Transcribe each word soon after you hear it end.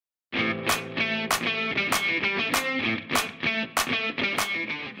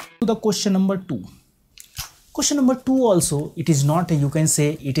the question number 2. Question number 2 also, it is not, you can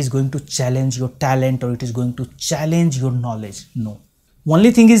say it is going to challenge your talent or it is going to challenge your knowledge. No.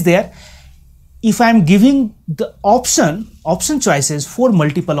 Only thing is there, if I am giving the option choices, 4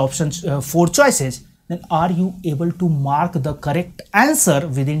 multiple options, 4 choices, then are you able to mark the correct answer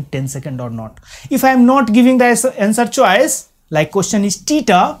within 10 seconds or not? If I am not giving the answer choice, like question is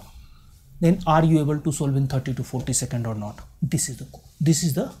theta, then are you able to solve in 30 to 40 seconds or not? This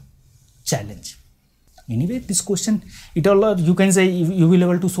is the challenge. Anyway, this question, it all, you can say you will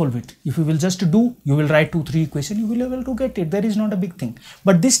able to solve it. If you will just do, you will write 2-3 equations, you will able to get it. There is not a big thing.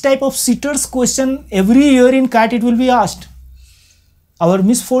 But this type of sitters question, every year in CAT it will be asked. Our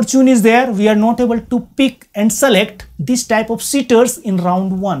misfortune is there, we are not able to pick and select this type of sitters in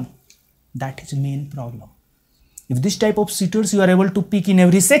round 1. That is the main problem. If this type of sitters you are able to pick in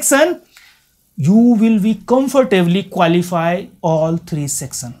every section, you will be comfortably qualify all 3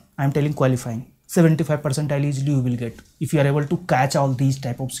 sections. I am telling qualifying. 75% easily you will get if you are able to catch all these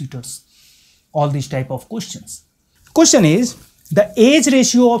type of sitters, all these type of questions. Question is, the age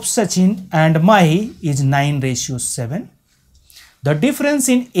ratio of Sachin and Mahi is 9:7. The difference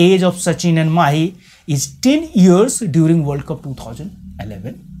in age of Sachin and Mahi is 10 years during World Cup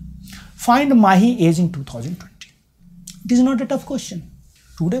 2011. Find Mahi age in 2020. It is not a tough question.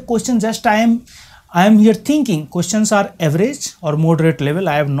 Today question just I am here thinking questions are average or moderate level.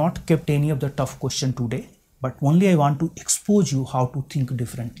 I have not kept any of the tough question today, but only I want to expose you how to think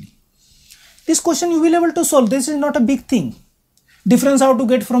differently. This question you will be able to solve. This is not a big thing. Difference how to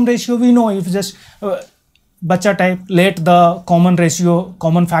get from ratio, we know. If just bacha type, let the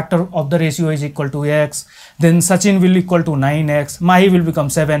common factor of the ratio is equal to x, then Sachin will equal to 9x, Mahi will become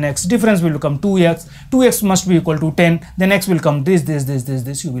 7x, difference will become 2x, 2x must be equal to 10, then x will come this,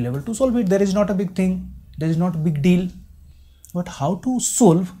 you will be able to solve it. There is not a big thing, there is not a big deal. But how to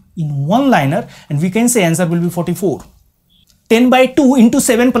solve in one liner, and we can say answer will be 44. 10/2 into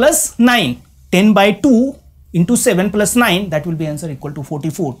 7 plus 9, 10/2 into 7 plus 9, that will be answer equal to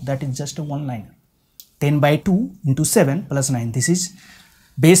 44. That is just a one liner. 10/2 into 7 plus 9. This is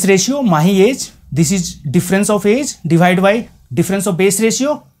base ratio, Mahi age. This is difference of age divided by difference of base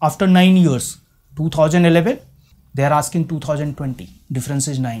ratio after 9 years. 2011, they are asking 2020. Difference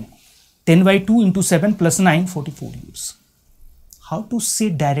is 9. 10/2 into 7 plus 9, 44 years. How to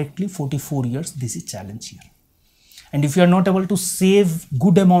say directly 44 years? This is challenge here. And if you are not able to save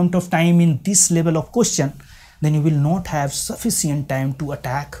good amount of time in this level of question, then you will not have sufficient time to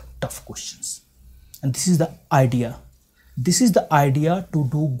attack tough questions. And this is the idea. This is the idea to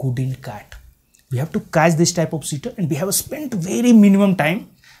do good in CAT. We have to catch this type of sitter, and we have spent very minimum time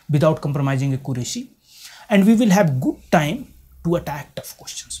without compromising accuracy. And we will have good time to attack tough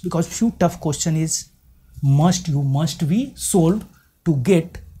questions, because few tough question is you must be solved to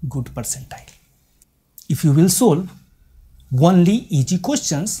get good percentile. If you will solve only easy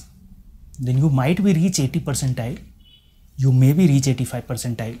questions, then you might be reach 80 percentile. You may be reach 85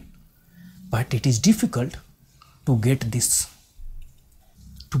 percentile. But it is difficult to get this.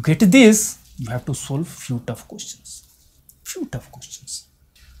 To get this, you have to solve few tough questions.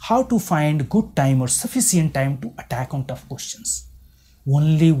 How to find good time or sufficient time to attack on tough questions?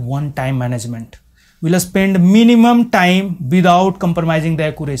 Only one time management. We will spend minimum time without compromising the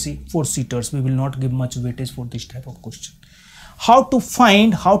accuracy for sitters. We will not give much weightage for this type of question. How to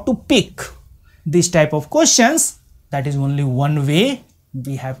find, how to pick this type of questions? That is only one way.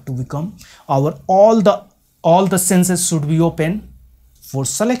 We have to become all the senses should be open for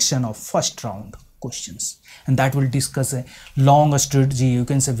selection of first round questions, and that will discuss a long strategy. You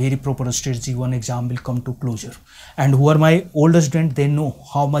can say very proper strategy. One exam will come to closure, and who are my older students, they know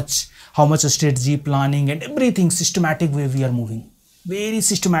how much strategy, planning, and everything systematic way we are moving. Very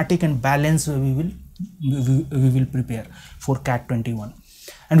systematic and balanced way we will prepare for CAT 21,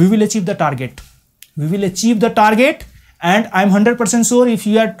 and we will achieve the target. And I'm 100% sure if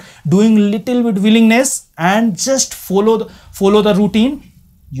you are doing little bit willingness and just follow the routine,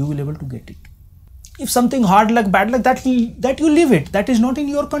 you will able to get it. If something hard luck, bad luck, that you leave it. That is not in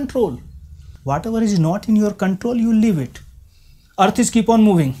your control. Whatever is not in your control, you leave it. Earth is keep on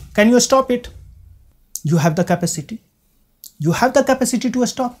moving. Can you stop it? You have the capacity. You have the capacity to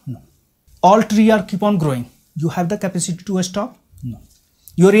stop? No. All trees are keep on growing. You have the capacity to stop? No.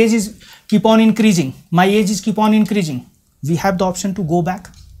 Your age is keep on increasing. My age is keep on increasing. We have the option to go back?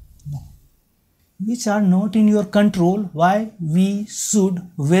 No. Which are not in your control. Why we should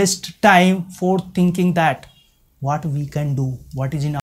waste time for thinking that what we can do, what is in